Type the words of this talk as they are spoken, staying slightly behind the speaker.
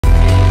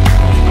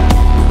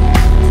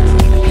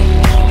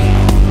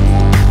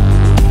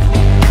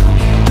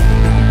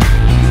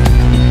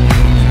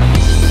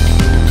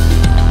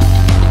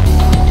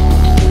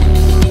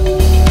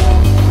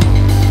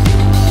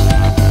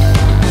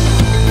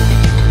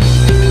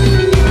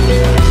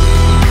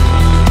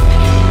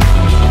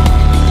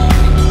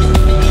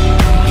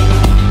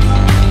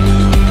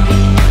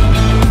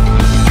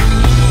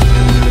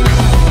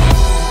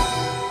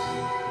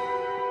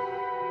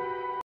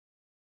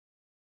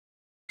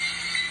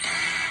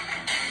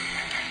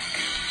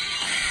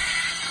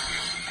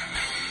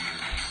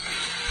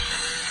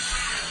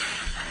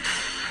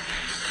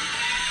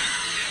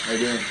How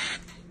you doing?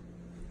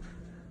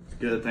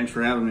 Good, thanks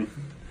for having me.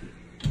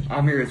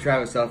 I'm here with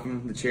Travis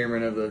Huffman, the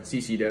chairman of the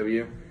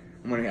CCW.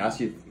 I'm going to ask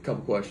you a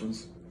couple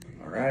questions.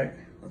 All right,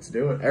 let's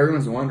do it.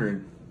 Everyone's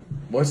wondering,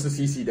 what's the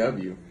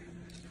CCW?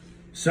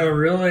 So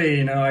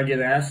really, I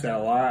get asked that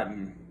a lot,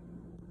 and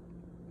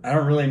I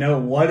don't really know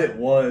what it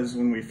was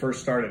when we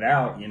first started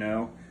out,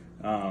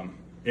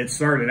 It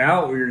started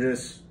out, we were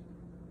just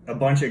a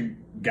bunch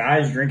of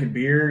guys drinking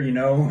beer,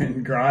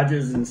 in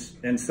garages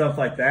and stuff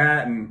like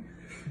that, and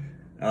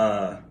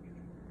I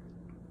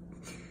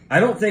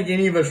don't think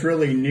any of us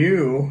really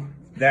knew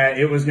that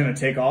it was going to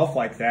take off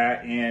like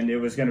that, and it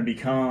was going to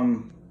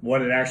become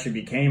what it actually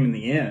became in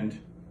the end,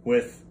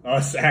 with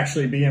us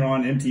actually being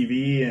on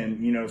MTV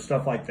and,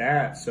 stuff like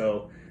that.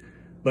 So,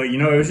 but,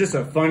 it was just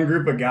a fun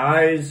group of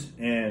guys,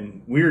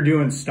 and we were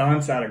doing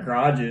stunts out of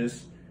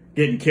garages,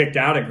 getting kicked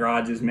out of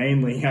garages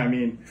mainly. I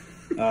mean,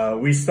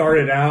 we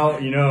started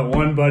out, at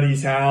one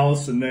buddy's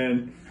house, and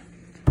then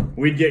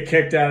we'd get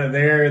kicked out of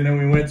there, and then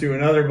we went to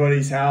another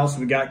buddy's house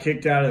and we got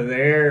kicked out of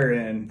there,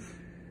 and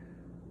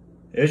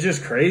it was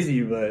just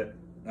crazy, but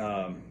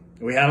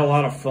we had a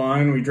lot of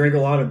fun. We drank a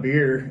lot of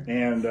beer,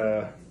 and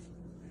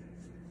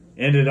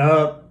ended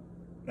up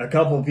a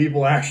couple of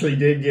people actually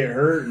did get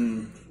hurt,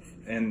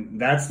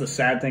 and that's the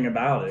sad thing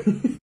about it.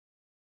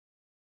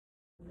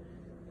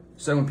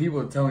 So when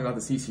people tell me about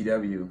the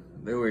CCW,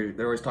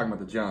 they're always talking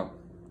about the jump.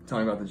 Tell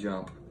me about the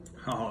jump.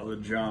 Oh, the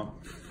jump.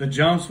 The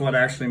jump's what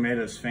actually made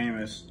us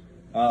famous.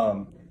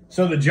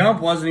 So the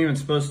jump wasn't even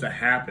supposed to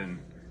happen.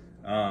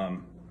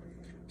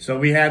 So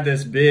we had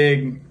this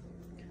big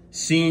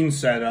scene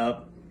set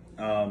up,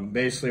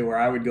 basically where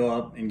I would go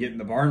up and get in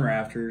the barn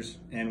rafters,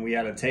 and we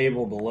had a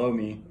table below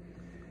me,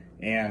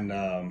 and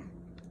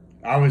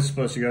I was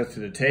supposed to go to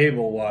the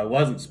table while I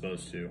wasn't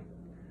supposed to.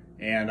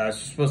 And I was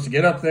supposed to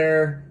get up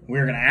there, we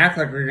were going to act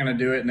like we were going to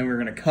do it, and then we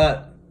were going to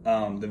cut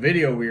the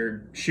video we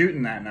were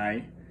shooting that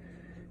night.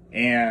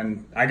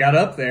 And I got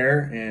up there,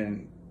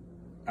 and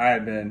I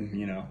had been,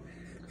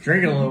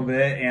 drinking a little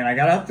bit, and I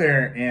got up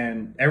there,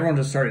 and everyone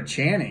just started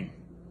chanting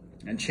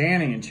and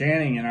chanting and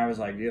chanting, and I was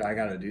like, dude, I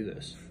got to do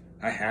this.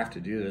 I have to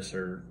do this,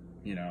 or,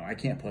 I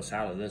can't puss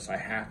out of this. I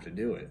have to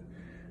do it.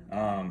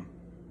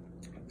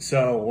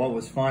 So what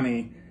was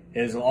funny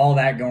is all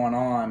that going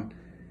on,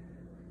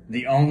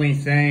 the only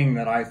thing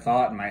that I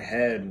thought in my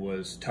head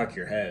was tuck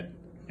your head.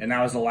 And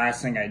that was the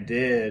last thing I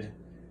did.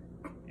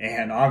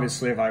 And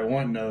obviously, if I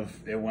wouldn't have,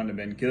 it wouldn't have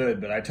been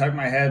good. But I tucked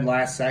my head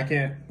last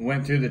second,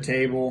 went through the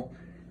table,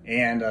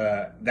 and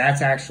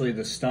that's actually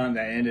the stunt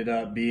that ended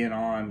up being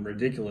on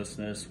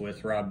Ridiculousness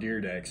with Rob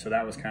Dyrdek. So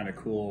that was kind of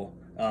cool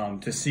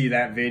to see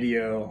that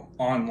video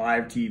on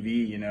live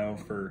TV,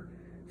 for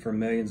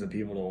millions of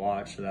people to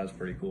watch. So that was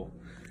pretty cool.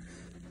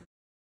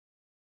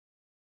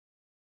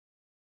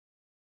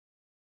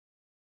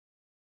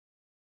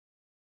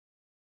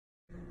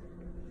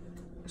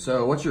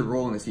 So what's your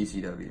role in the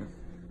CCW?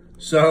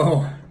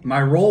 So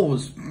my role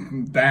was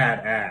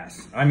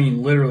badass. I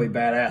mean, literally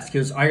badass,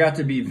 because I got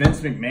to be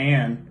Vince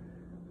McMahon,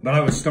 but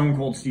I was Stone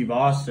Cold Steve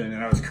Austin,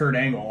 and I was Kurt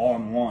Angle all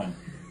in one.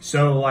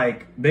 So,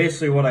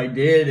 basically what I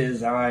did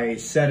is I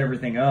set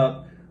everything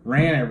up,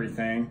 ran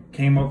everything,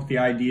 came up with the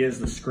ideas,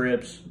 the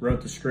scripts,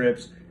 wrote the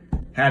scripts,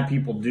 had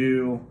people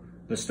do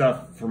the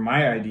stuff for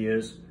my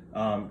ideas,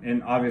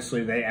 and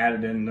obviously they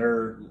added in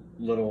their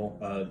little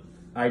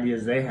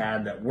ideas they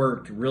had that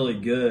worked really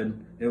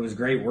good. It was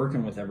great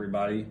working with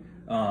everybody.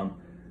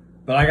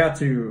 But I got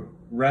to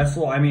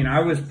wrestle. I mean,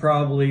 I was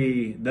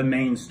probably the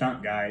main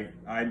stunt guy.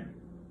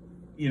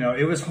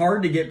 It was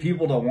hard to get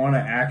people to want to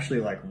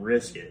actually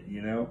risk it,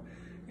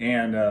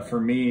 And for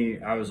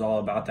me, I was all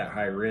about that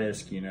high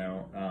risk,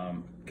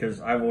 because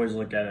I've always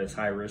looked at it as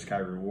high risk, high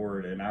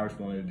reward, and I was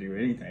willing to do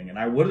anything, and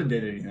I would have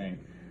did anything.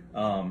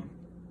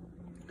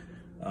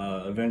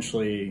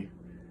 Eventually,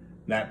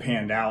 that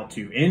panned out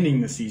to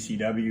ending the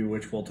CCW,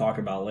 which we'll talk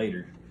about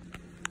later.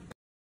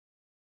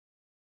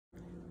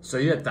 So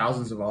you had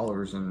thousands of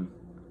followers in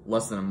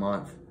less than a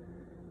month.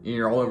 And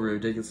you're all over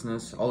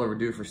Ridiculousness, all over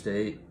Do It For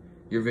State.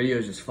 Your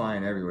videos just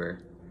flying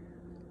everywhere.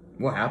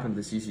 What happened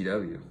to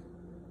CCW?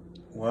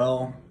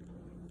 Well,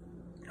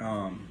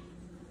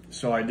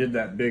 so I did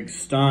that big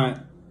stunt,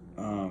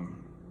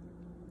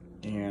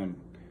 and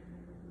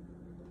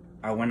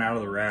I went out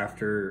of the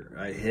rafter,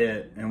 I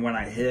hit, and when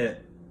I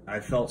hit,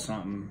 I felt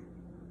something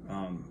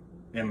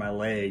in my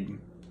leg,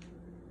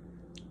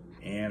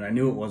 and I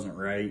knew it wasn't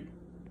right.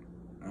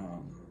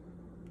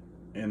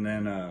 And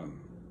then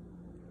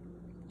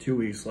 2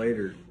 weeks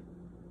later,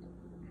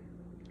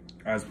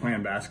 I was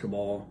playing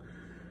basketball,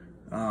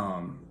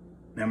 and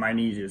my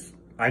knee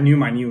I knew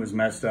my knee was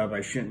messed up.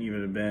 I shouldn't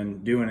even have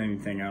been doing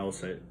anything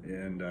else,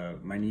 and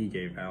my knee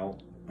gave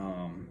out.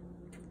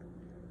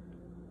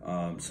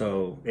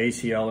 So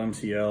ACL,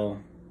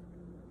 MCL,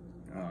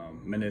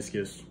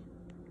 meniscus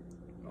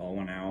all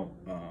went out,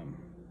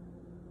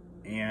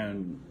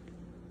 and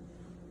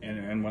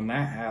when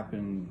that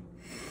happened,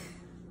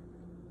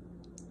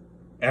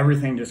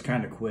 everything just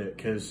kind of quit,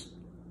 because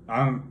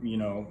I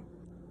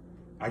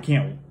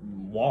can't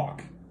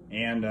walk,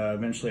 and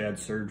eventually I had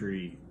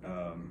surgery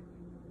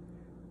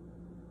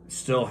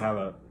Still have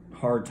a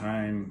hard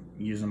time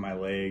using my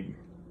leg.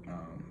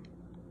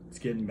 It's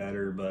getting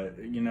better, but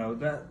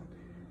that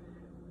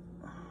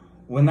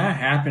when that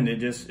happened,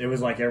 it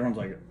was like everyone's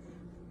like,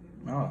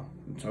 "Oh,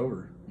 it's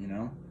over."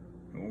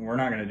 We're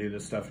not going to do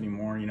this stuff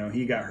anymore.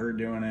 He got hurt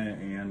doing it,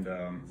 and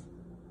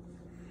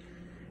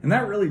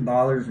that really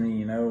bothers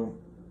me.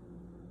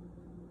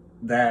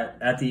 That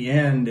at the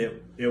end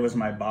it was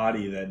my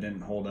body that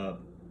didn't hold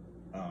up,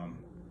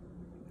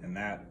 and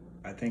that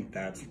I think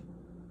that's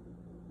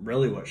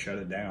really what shut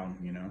it down.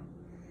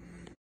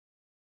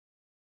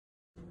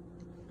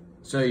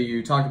 So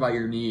you talked about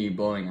your knee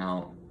blowing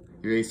out,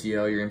 your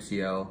ACL, your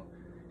MCL,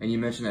 and you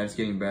mentioned that it's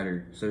getting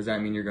better. So does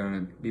that mean you're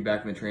going to be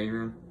back in the training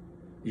room?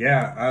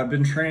 Yeah, I've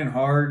been training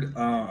hard.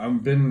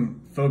 I've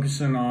been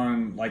focusing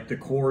on like the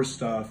core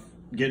stuff,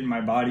 getting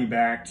my body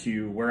back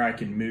to where I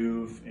can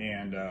move,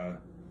 and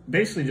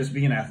basically just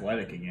being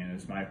athletic again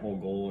is my whole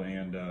goal.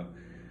 And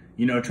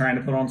trying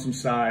to put on some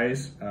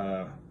size,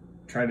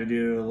 try to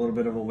do a little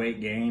bit of a weight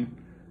gain.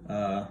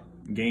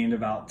 Gained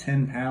about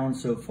 10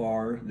 pounds so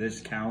far this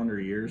calendar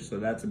year, so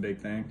that's a big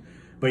thing.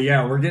 But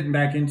yeah, we're getting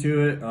back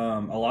into it. A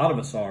lot of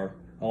us are.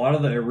 A lot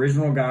of the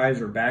original guys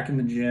are back in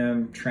the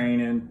gym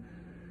training,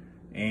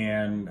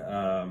 and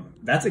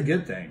that's a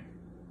good thing.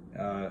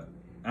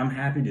 I'm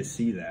happy to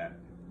see that,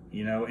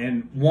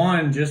 and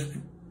one, just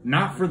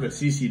not for the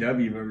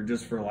CCW, but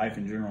just for life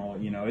in general.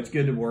 It's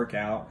good to work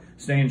out,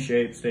 stay in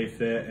shape, stay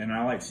fit, and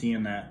I like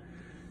seeing that.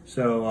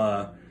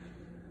 So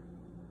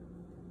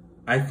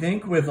I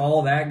think with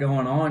all that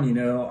going on,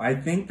 I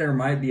think there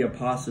might be a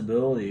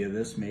possibility of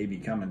this maybe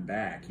coming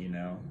back,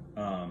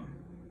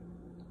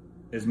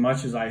 as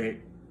much as I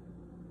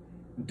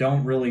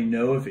don't really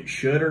know if it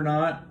should or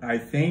not, I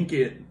think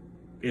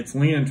it's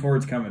leaning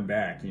towards coming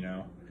back,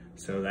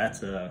 so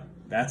that's a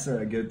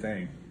good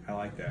thing. I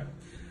like that.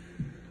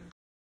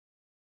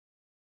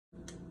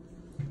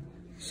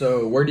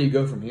 So where do you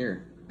go from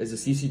here? Is the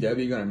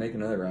CCW going to make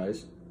another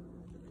rise?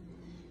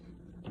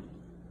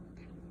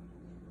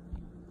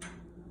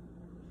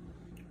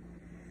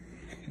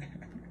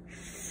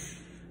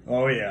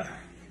 Oh, yeah.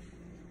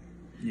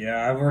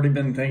 Yeah, I've already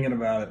been thinking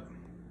about it.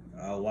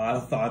 A lot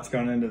of thoughts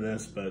gone into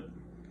this, but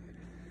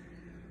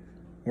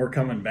we're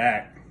coming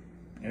back,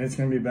 and it's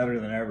going to be better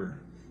than ever.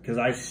 Because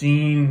I've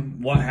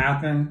seen what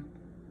happened,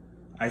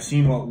 I've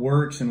seen what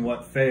works and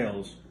what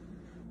fails,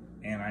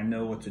 and I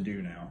know what to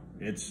do now.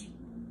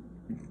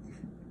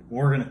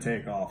 We're going to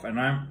take off, and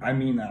I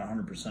mean that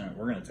 100%.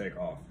 We're going to take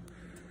off.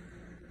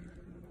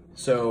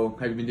 So,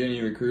 have you been doing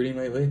any recruiting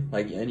lately?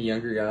 Like any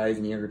younger guys,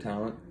 any younger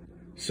talent?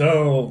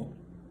 So,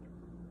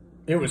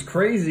 it was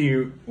crazy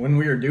when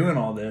we were doing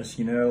all this,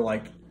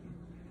 like,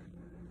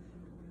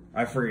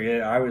 I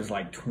forget, I was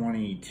like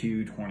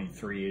 22,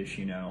 23-ish,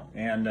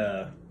 and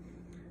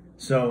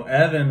so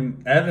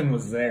Evan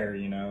was there,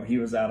 he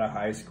was out of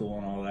high school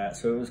and all that,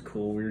 so it was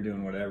cool, we were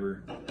doing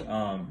whatever,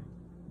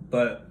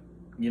 but,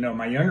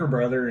 my younger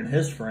brother and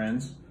his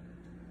friends,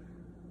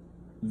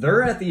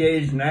 they're at the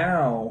age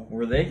now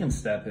where they can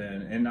step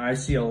in, and I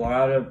see a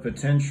lot of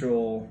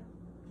potential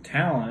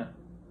talent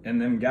in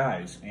them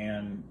guys,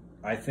 and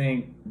I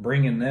think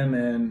bringing them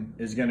in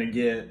is going to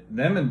get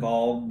them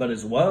involved, but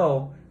as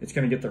well, it's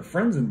going to get their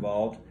friends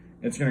involved.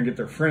 It's going to get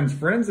their friends'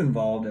 friends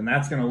involved, and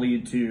that's going to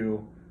lead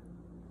to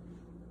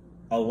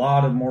a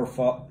lot more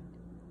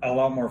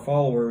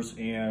followers.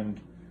 And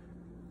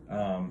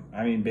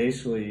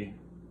basically,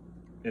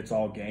 it's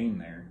all gain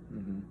there.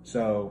 Mm-hmm.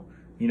 So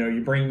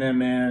you bring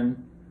them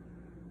in.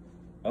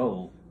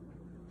 Oh,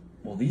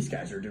 well, these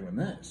guys are doing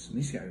this.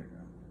 These guys are.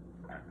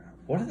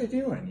 What are they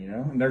doing,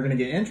 And they're going to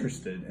get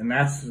interested. And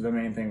that's the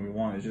main thing we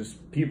want, is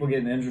just people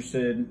getting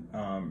interested,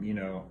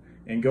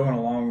 and going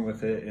along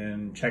with it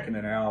and checking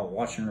it out,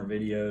 watching our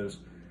videos,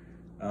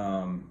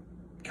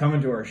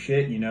 coming to our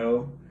shit,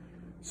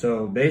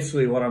 So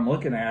basically what I'm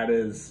looking at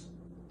is,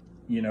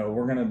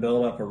 we're going to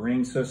build up a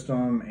ring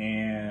system,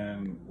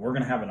 and we're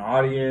going to have an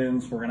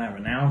audience. We're going to have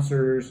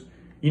announcers.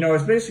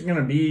 It's basically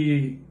going to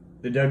be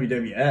the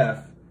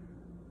WWF.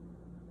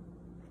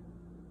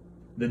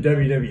 The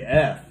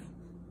WWF.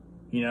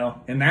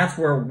 And that's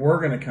where we're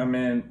going to come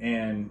in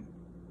and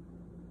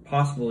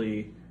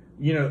possibly,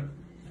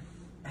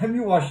 have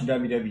you watched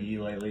WWE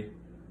lately?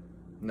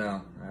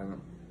 No, I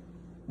haven't.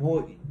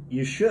 Well,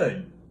 you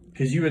should,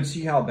 because you would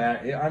see how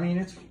bad,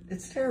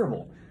 it's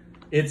terrible.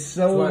 It's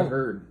so, that's what I've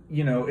heard.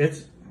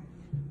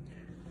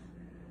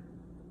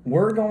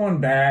 We're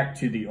going back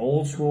to the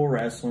old school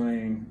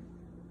wrestling,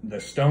 the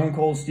Stone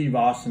Cold Steve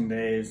Austin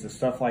days, the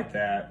stuff like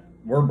that.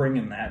 We're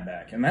bringing that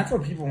back. And that's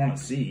what people want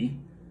to see,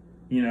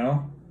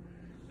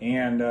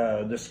 And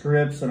the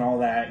scripts and all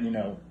that,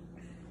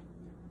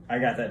 I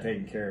got that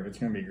taken care of. It's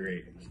going to be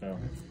great.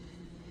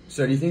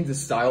 So do you think the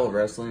style of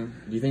wrestling,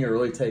 do you think it'll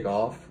really take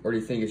off? Or do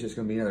you think it's just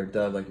going to be another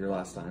dud like your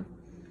last time?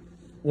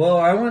 Well,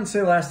 I wouldn't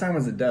say last time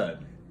was a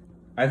dud.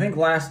 I think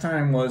last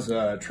time was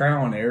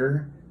trial and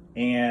error.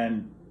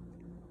 And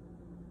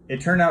it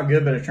turned out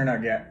good, but it turned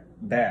out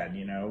bad.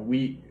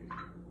 We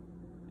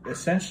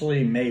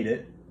essentially made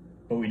it.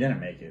 but we didn't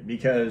make it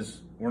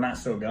because we're not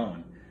still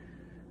going.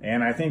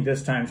 And I think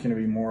this time's going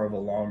to be more of a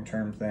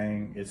long-term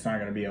thing. It's not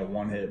going to be a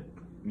one hit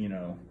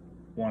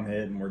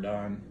and we're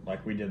done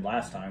like we did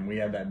last time. We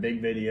had that big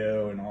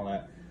video and all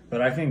that.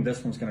 But I think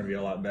this one's going to be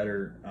a lot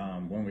better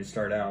when we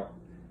start out.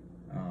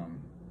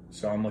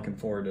 So I'm looking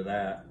forward to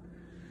that.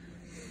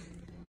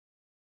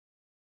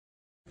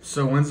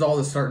 So when's all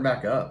this starting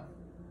back up?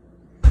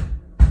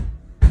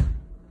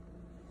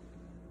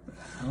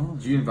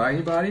 Did you invite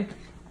anybody?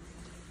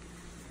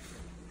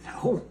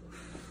 No.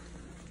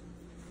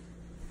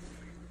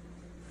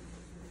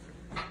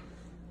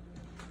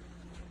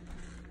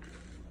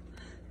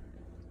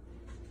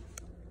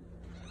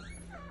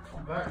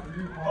 I'm back for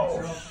you,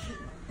 Marcel.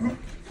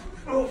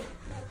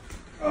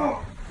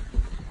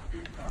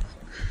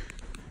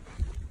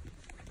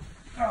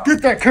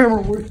 Get that camera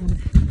away from me.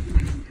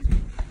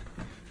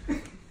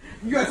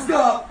 You gotta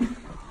stop!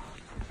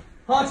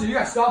 Hancho, you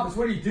gotta stop this.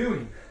 What are you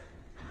doing?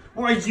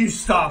 Why'd you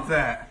stop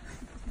that?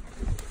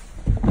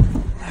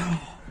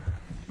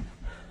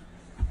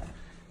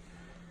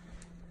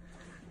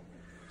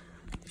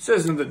 This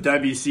isn't the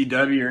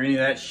WCW or any of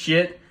that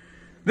shit.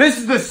 This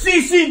is the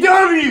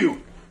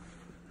CCW!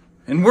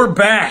 And we're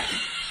back.